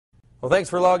Well,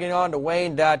 thanks for logging on to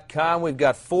WANE.com. We've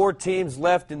got 4 teams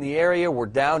left in the area. We're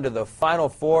down to the Final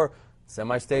Four.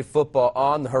 Semi-state football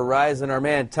on the horizon. Our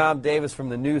man Tom Davis from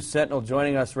the News Sentinel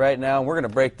joining us right now. We're going to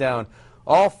break down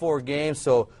all 4 games,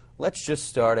 so let's just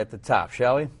start at the top,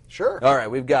 shall we? Sure. All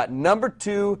right, we've got number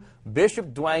 2,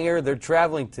 Bishop Dwenger. They're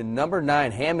traveling to number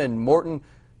 9, Hammond Morton.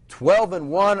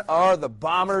 12-1 are the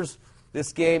Bombers.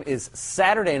 This game is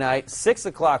Saturday night, 6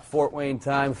 o'clock Fort Wayne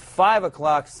time, 5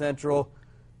 o'clock Central.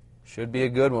 Should be a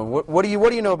good one. What do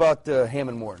you know about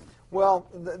Hammond Morton? Well,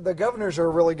 the Governors are a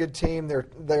really good team. They're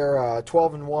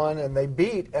 12-1, and they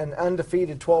beat an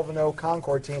undefeated 12-0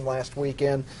 Concord team last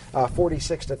weekend,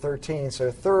 46-13.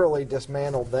 So thoroughly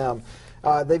dismantled them.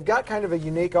 They've got kind of a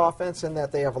unique offense in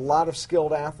that they have a lot of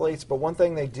skilled athletes, but one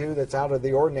thing they do that's out of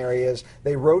the ordinary is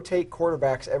they rotate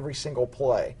quarterbacks every single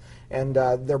play. And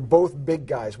they're both big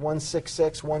guys, one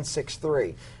 6'6", one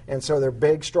 6'3". And so they're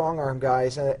big, strong-arm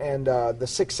guys, and the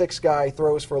 6'6" guy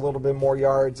throws for a little bit more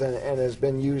yards and has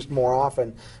been used more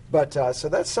often. But so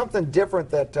that's something different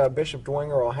that Bishop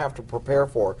Dwenger will have to prepare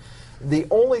for. The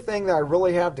only thing that I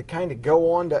really have to kind of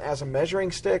go on to as a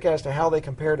measuring stick as to how they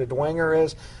compare to Dwenger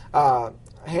is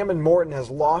Hammond Morton has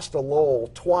lost to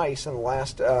Lowell twice in the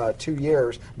last 2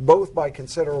 years, both by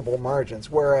considerable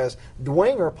margins, whereas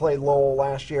Dwenger played Lowell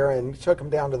last year and took them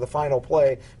down to the final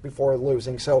play before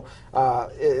losing. So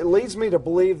it leads me to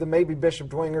believe that maybe Bishop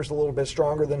Dwenger's a little bit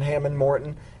stronger than Hammond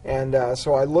Morton, and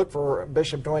so I look for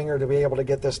Bishop Dwenger to be able to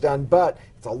get this done. But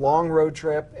it's a long road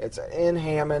trip. It's in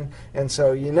Hammond, and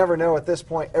so you never know at this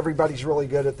point. Everybody's really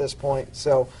good at this point.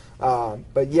 So,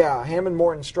 but yeah, Hammond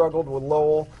Morton struggled with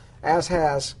Lowell, as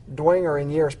has Dwenger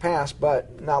in years past,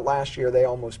 but not last year. They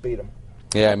almost beat them.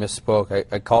 Yeah, I misspoke.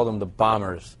 I called them the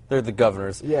Bombers. They're the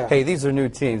Governors. Yeah. Hey, these are new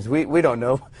teams. We don't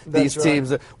know these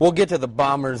teams. We'll get to the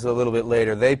Bombers a little bit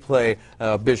later. They play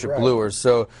Bishop Bluers.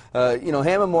 So,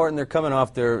 Hammond Morton, they're coming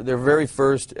off their very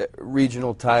first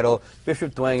regional title.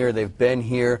 Bishop Dwenger, they've been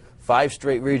here. 5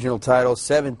 straight regional titles,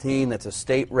 17. That's a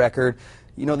state record.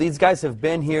 These guys have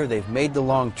been here. They've made the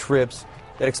long trips.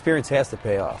 That experience has to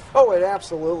pay off. Oh, it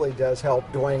absolutely does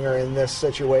help Dwenger in this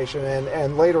situation,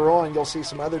 and later on you'll see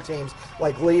some other teams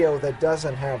like Leo that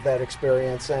doesn't have that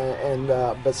experience,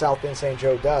 but South Bend St.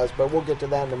 Joe does, but we'll get to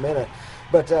that in a minute.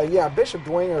 But yeah, Bishop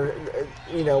Dwenger,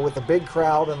 with the big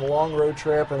crowd and the long road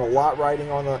trip and a lot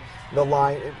riding on the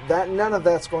line, none of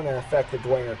that's going to affect the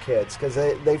Dwenger kids because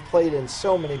they've played in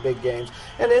so many big games.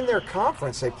 And in their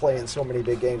conference, they play in so many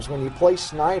big games. When you play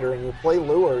Snyder and you play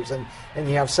Lures and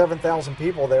you have 7,000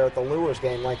 people there at the Lures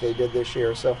game like they did this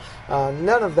year. So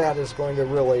none of that is going to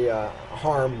really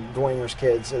harm Dwenger's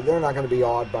kids. They're not going to be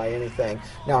awed by anything.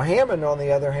 Now, Hammond, on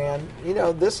the other hand,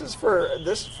 this is for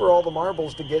all the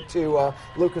marbles to get to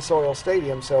Lucas Oil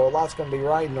Stadium, so a lot's going to be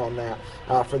riding on that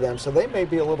for them. So they may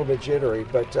be a little bit jittery,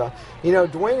 but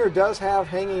Dwenger does have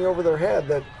hanging over their head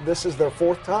that this is their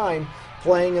 4th time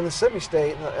playing in the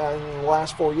semi-state in the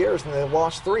last 4 years, and they've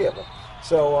lost 3 of them.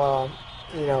 So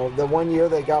the one year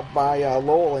they got by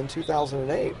Lowell in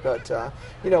 2008, but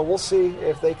we'll see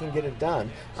if they can get it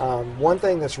done. One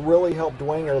thing that's really helped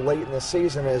Dwenger late in the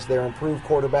season is their improved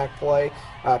quarterback play.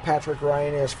 Patrick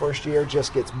Ryan in his first year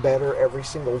just gets better every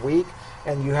single week.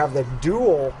 And you have the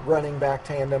dual running back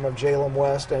tandem of Jalen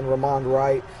West and Ramond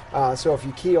Wright. So if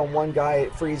you key on one guy,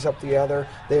 it frees up the other.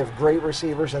 They have great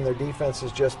receivers, and their defense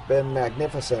has just been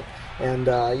magnificent. And,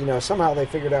 somehow they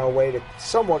figured out a way to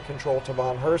somewhat control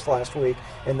Tavon Hurst last week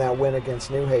in that win against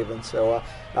New Haven. So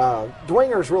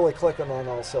Dwenger's really clicking on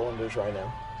all cylinders right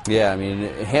now. Yeah,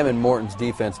 Hammond Morton's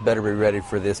defense better be ready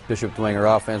for this Bishop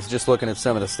Dwenger offense. Just looking at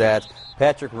some of the stats,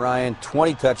 Patrick Ryan,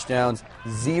 20 touchdowns,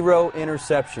 0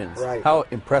 interceptions. Right. How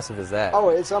impressive is that? Oh,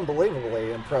 it's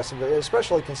unbelievably impressive,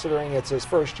 especially considering it's his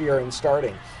first year in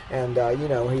starting. And,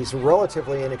 he's a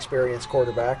relatively inexperienced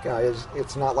quarterback.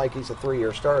 It's not like he's a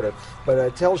 3-year starter, but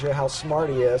it tells you how smart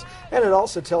he is. And it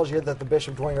also tells you that the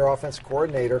Bishop Dwenger offensive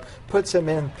coordinator puts him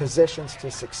in positions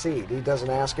to succeed. He doesn't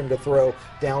ask him to throw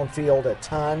downfield a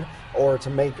ton or to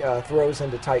make throws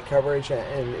into tight coverage,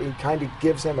 and he kind of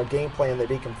gives him a game plan that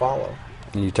he can follow.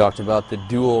 And you talked about the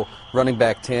dual running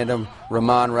back tandem.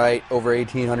 Ramond Wright, over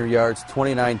 1,800 yards,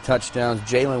 29 touchdowns.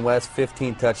 Jalen West,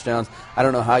 15 touchdowns. I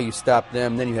don't know how you stop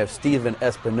them. Then you have Steven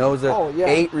Espinoza,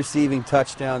 8 receiving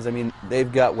touchdowns. They've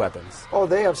got weapons. Oh,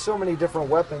 they have so many different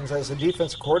weapons. As a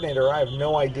defensive coordinator, I have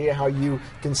no idea how you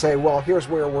can say, well, here's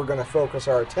where we're going to focus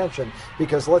our attention.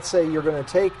 Because let's say you're going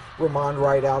to take Ramond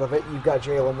Wright out of it, you've got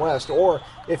Jalen West. Or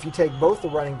if you take both the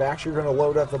running backs, you're going to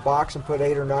load up the box and put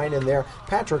 8 or 9 in there.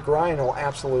 Patrick Ryan will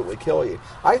absolutely kill you.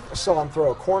 I saw him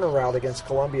throw a corner route against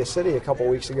Columbia City a couple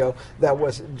weeks ago that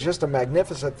was just a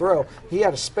magnificent throw. He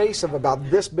had a space of about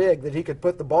this big that he could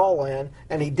put the ball in,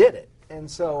 and he did it. And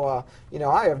so,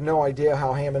 I have no idea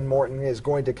how Hammond Morton is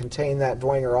going to contain that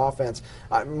Dwenger offense.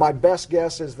 My best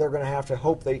guess is they're going to have to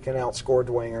hope they can outscore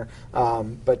Dwenger,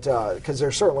 because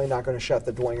they're certainly not going to shut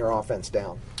the Dwenger offense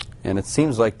down. And it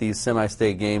seems like these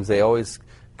semi-state games, they always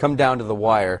come down to the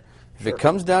wire. If it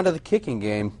comes down to the kicking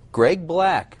game, Greg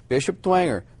Black, Bishop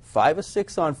Dwenger, 5 of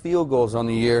 6 on field goals on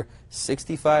the year,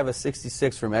 65 of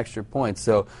 66 from extra points.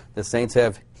 So the Saints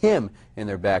have him in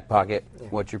their back pocket. Yeah.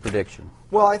 What's your prediction?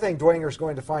 Well, I think Dwenger's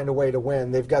going to find a way to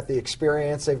win. They've got the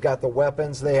experience, they've got the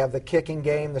weapons, they have the kicking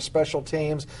game, the special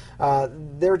teams.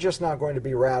 They're just not going to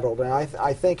be rattled. And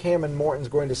I think Hammond Morton's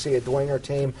going to see a Dwenger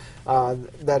team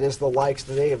that is the likes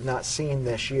that they have not seen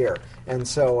this year. And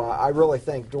so I really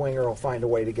think Dwenger will find a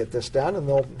way to get this done, and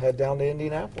they'll head down to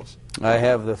Indianapolis. I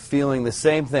have the feeling the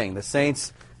same thing. The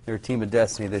Saints, they're a team of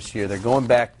destiny this year. They're going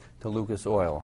back to Lucas Oil.